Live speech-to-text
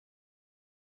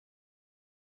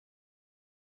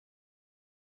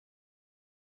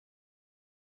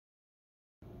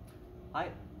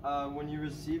When you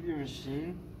receive your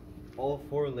machine, all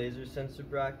 4 laser sensor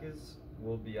brackets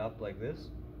will be up like this.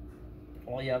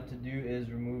 All you have to do is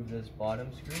remove this bottom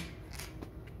screw.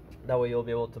 That way you'll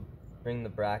be able to bring the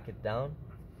bracket down.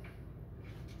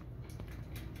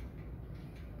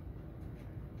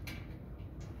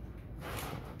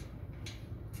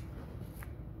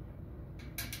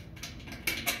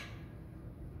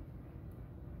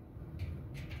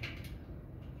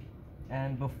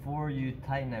 And before you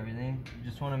tighten everything, you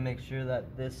just want to make sure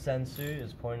that this sensor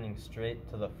is pointing straight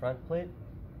to the front plate,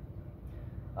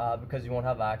 because you won't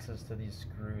have access to these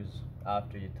screws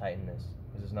after you tighten this,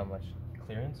 because there's not much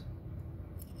clearance.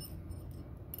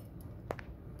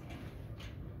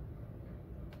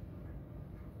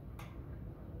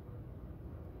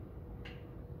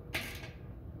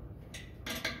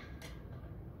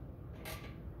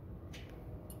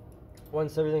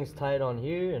 Once everything's tight on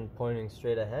here and pointing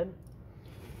straight ahead,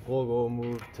 we'll go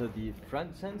move to the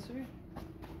front sensor.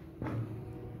 And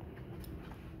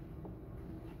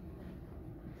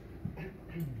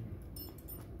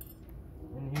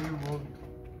here we'll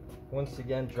once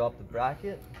again drop the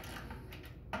bracket.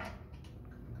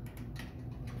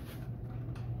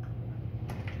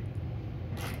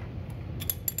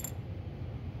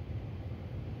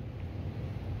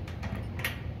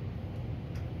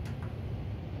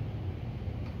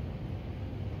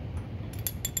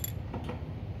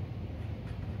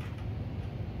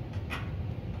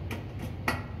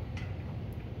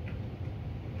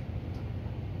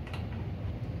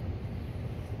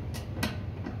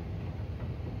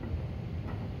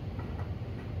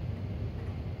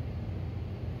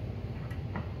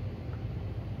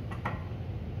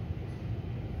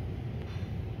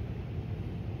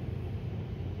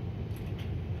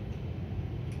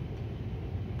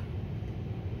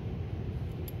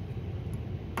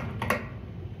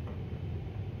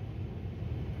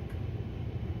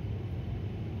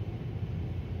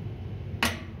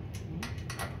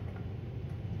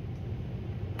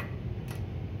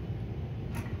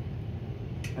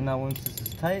 And now once this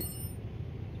is tight,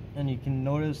 and you can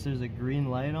notice there's a green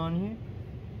light on here,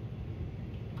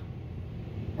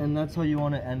 and that's how you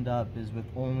want to end up, is with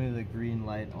only the green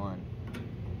light on.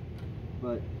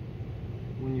 But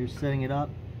when you're setting it up,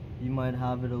 you might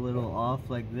have it a little off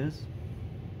like this,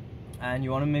 and you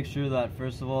want to make sure that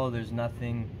first of all there's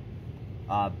nothing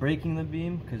breaking the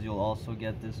beam, because you'll also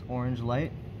get this orange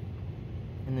light.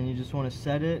 And then you just want to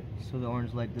set it so the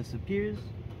orange light disappears.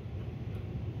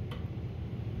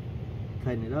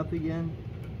 Tighten it up again,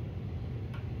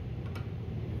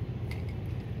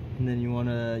 and then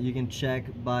you can check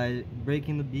by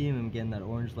breaking the beam and getting that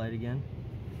orange light again.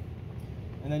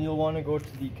 And then you'll want to go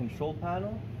to the control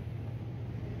panel,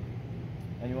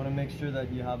 and you want to make sure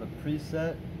that you have a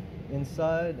preset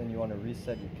inside, and you want to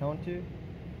reset your counter,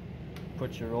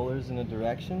 put your rollers in a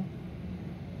direction,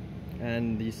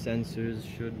 and these sensors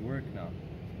should work now.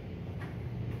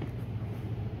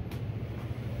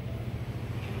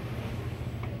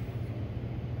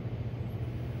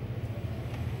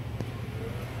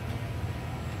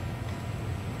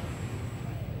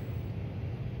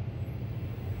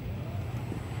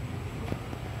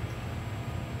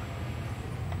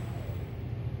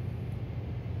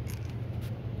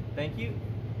 Thank you.